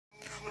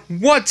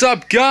What's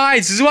up,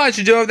 guys? This is what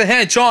you do with the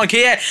hedgehog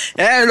here,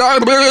 and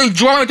I'm really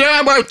joined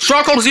in by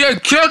Chuckles here,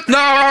 kid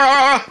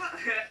now.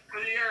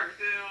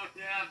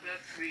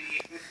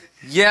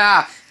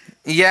 Yeah,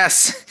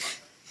 yes,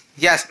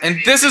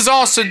 and this is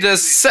also the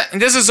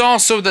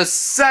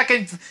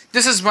second.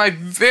 This is my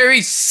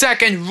very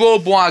second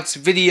Roblox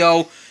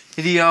video,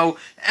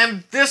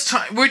 and this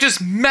time we're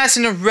just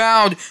messing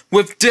around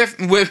with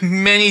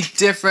many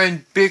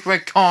different big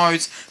red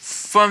cars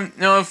from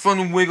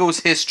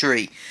Wiggles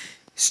history,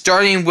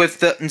 starting with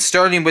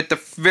the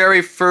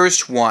very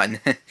first one.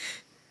 and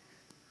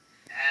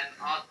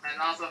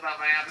also about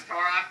my avatar,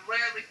 I'm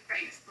literally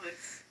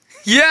faceless.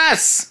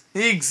 Yes,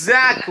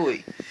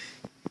 exactly.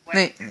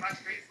 Wait, if I'm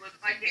faceless,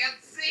 I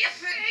can't see a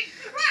thing.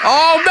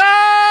 Oh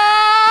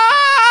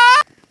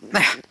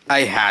no!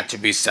 I had to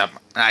reset.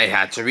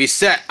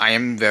 I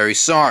am very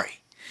sorry.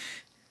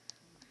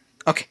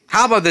 Okay,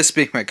 how about this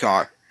big red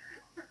car?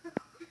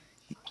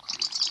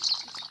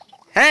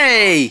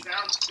 Hey!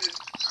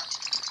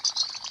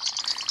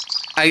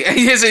 I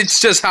guess it's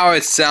just how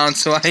it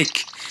sounds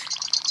like.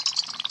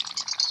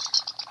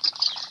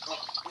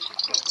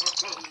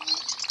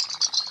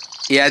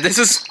 Yeah, this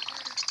is...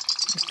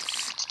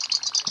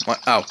 What?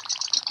 Oh.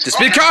 Just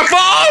be careful!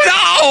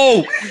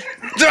 Oh,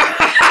 no!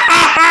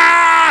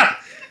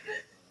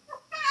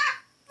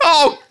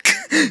 Oh,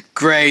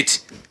 great.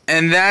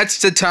 And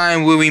that's the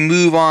time where we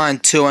move on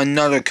to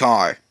another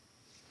car.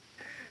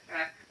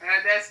 And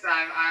this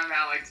time, I'm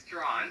Alex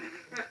Tron.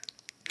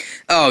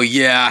 Oh,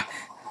 yeah.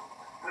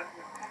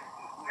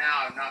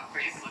 Now I'm not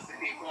faceless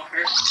anymore.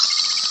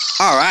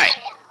 Alright.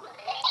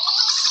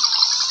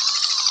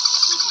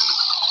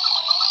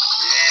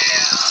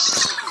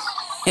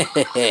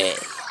 Yeah.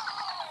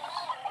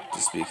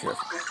 Just be careful.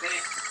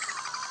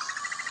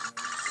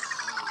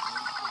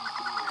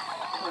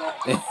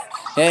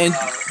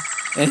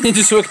 and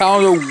just look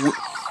how the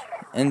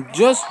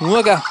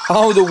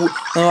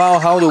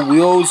how the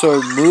wheels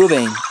are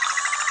moving.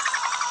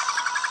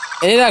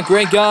 Isn't that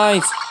great,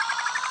 guys?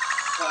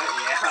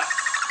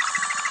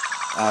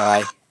 Yeah.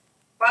 Alright.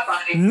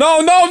 Bye-bye.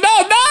 No!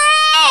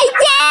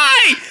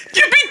 Why?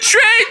 You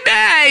betrayed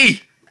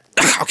me!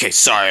 Okay,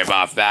 sorry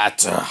about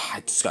that.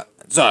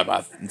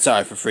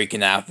 Sorry for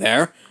freaking out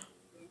there.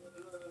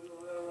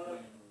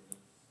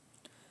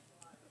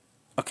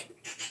 Okay.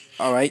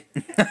 Alright.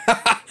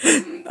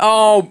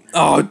 Oh,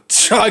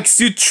 Chucks,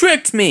 you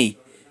tricked me!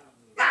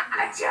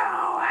 Got you!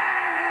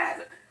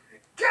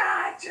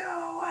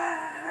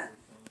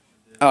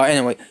 Oh,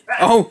 anyway.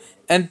 Oh,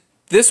 and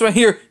this right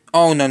here.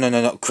 Oh,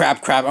 no.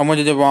 Crap. I went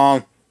to the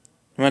wrong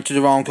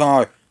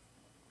car.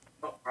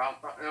 Oh, wrong.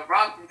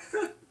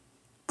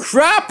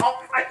 Crap!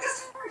 Oh, I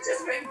just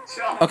made a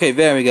jump. Okay,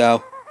 there we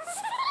go.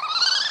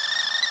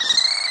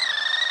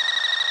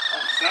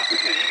 Oh,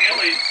 suffocating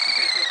aliens.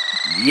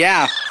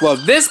 Yeah. Well,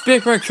 this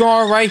big red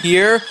car right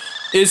here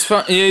is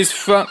from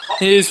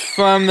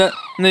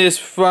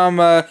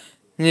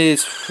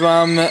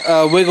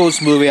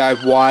Wiggles movie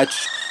I've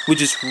watched,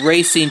 which is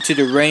Racing to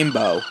the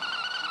Rainbow.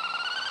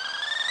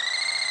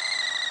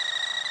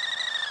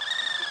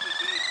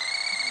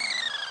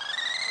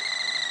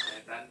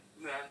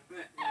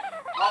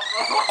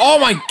 Oh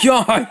my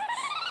god!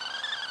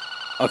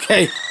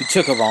 Okay, we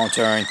took a wrong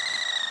turn.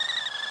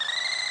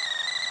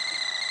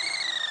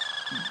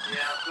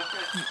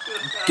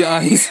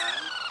 Guys.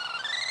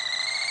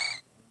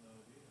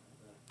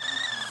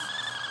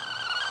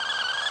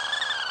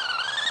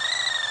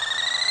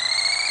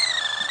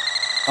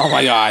 Oh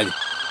my god.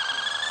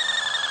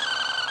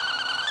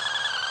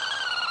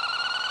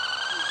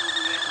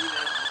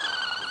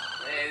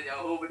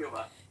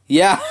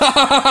 Yeah.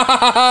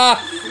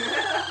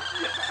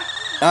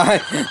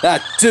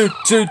 That toot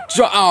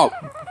oh.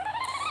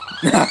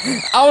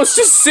 I was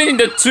just seeing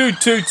the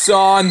toots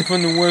on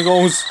from the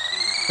Wiggles.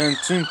 And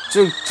toot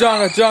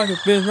jogga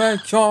big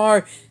red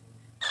car.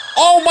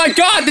 Oh my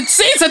god, the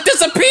seats have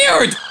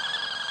disappeared!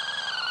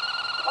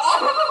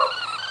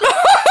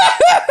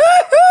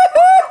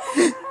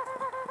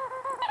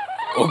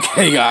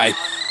 Okay, guys,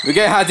 we're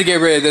gonna have to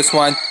get rid of this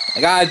one.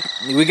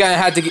 We're gonna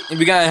have to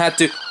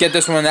get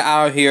this one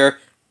out of here.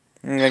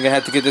 We're gonna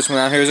have to get this one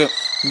out here. So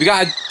we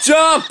gotta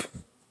jump.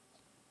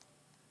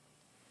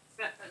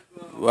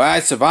 Well, I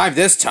survived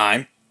this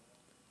time.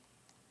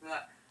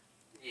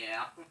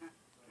 Yeah.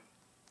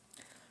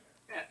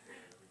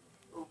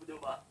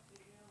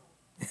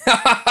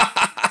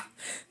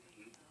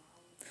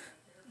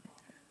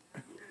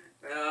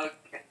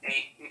 Okay.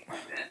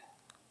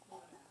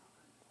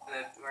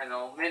 We're in a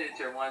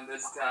miniature one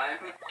this time.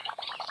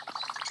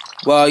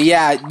 Well,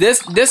 yeah,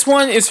 this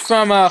one is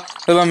from a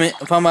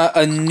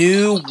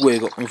new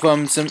Wiggle,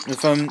 from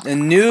a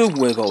new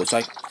Wiggles,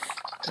 like,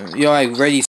 you know, like Ready